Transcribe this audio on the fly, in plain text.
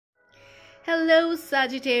Hello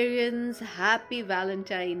Sagittarians, happy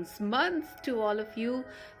Valentine's month to all of you,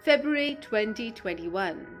 February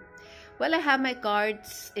 2021. Well, I have my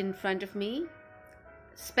cards in front of me,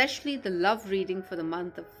 especially the love reading for the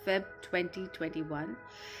month of Feb 2021,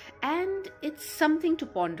 and it's something to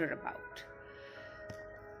ponder about.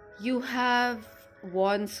 You have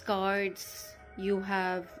Wands cards, you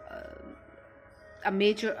have a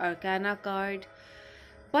major arcana card.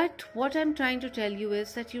 But what I'm trying to tell you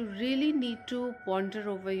is that you really need to ponder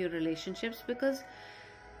over your relationships, because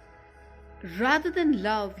rather than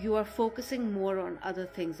love, you are focusing more on other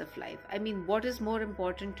things of life. I mean, what is more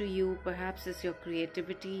important to you perhaps is your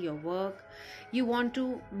creativity, your work. You want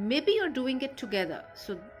to, maybe you're doing it together.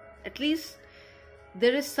 So at least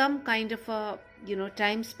there is some kind of a,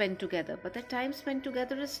 time spent together. But the time spent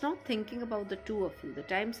together is not thinking about the two of you. The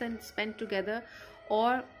time spent together,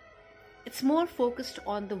 or it's more focused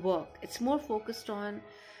on the work. It's more focused on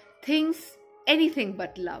things, anything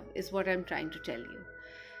but love is what I'm trying to tell you.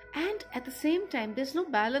 And at the same time, there's no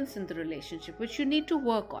balance in the relationship, which you need to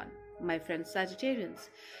work on, my friends Sagittarians.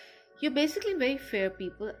 You're basically very fair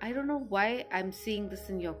people. I don't know why I'm seeing this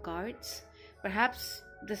in your cards. Perhaps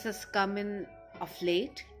this has come in of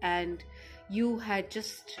late and you had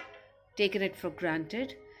just taken it for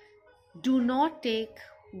granted. Do not take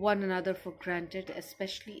one another for granted,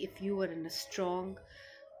 especially if you are in a strong,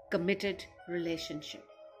 committed relationship.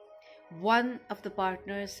 One of the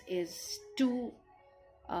partners is too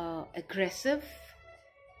aggressive,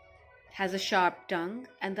 has a sharp tongue,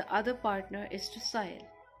 and the other partner is docile.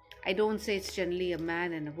 I don't say it's generally a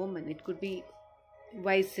man and a woman. It could be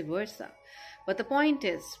vice versa. But the point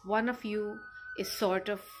is, one of you is sort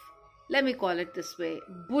of, let me call it this way,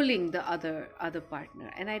 bullying the other partner.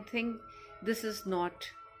 And I think this is not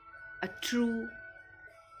a true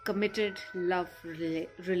committed love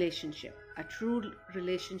relationship. A true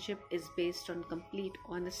relationship is based on complete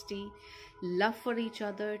honesty, love for each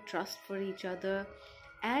other, trust for each other,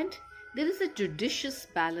 and there is a judicious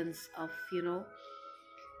balance of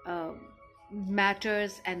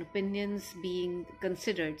matters and opinions being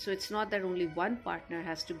considered. So it's not that only one partner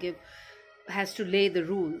has to lay the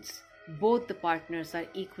rules. Both the partners are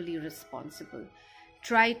equally responsible.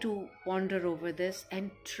 Try to ponder over this and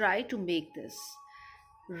try to make this,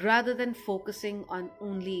 rather than focusing on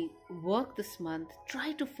only work this month,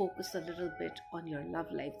 try to focus a little bit on your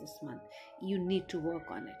love life this month. You need to work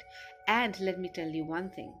on it. And let me tell you one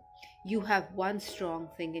thing. You have one strong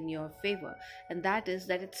thing in your favor, and that is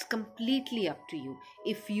that it's completely up to you.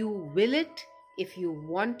 If you will it, if you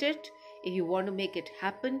want it, if you want to make it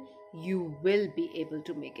happen, you will be able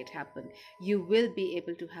to make it happen. You will be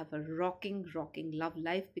able to have a rocking love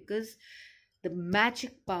life, because the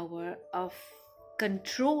magic power of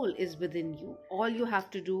control is within you. All you have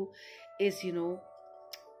to do is,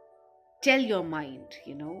 tell your mind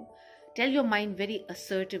very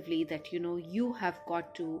assertively that, you have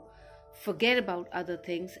got to forget about other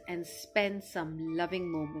things and spend some loving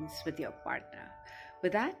moments with your partner.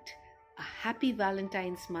 With that, a happy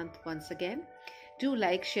Valentine's month once again. Do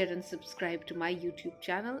like, share and subscribe to my YouTube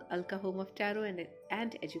channel, Alka Home of Tarot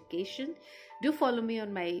and Education. Do follow me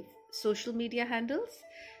on my social media handles,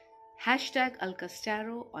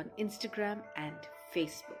 #AlkasTarot on Instagram and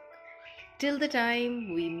Facebook. Till the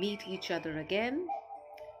time we meet each other again,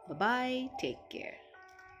 bye-bye, take care.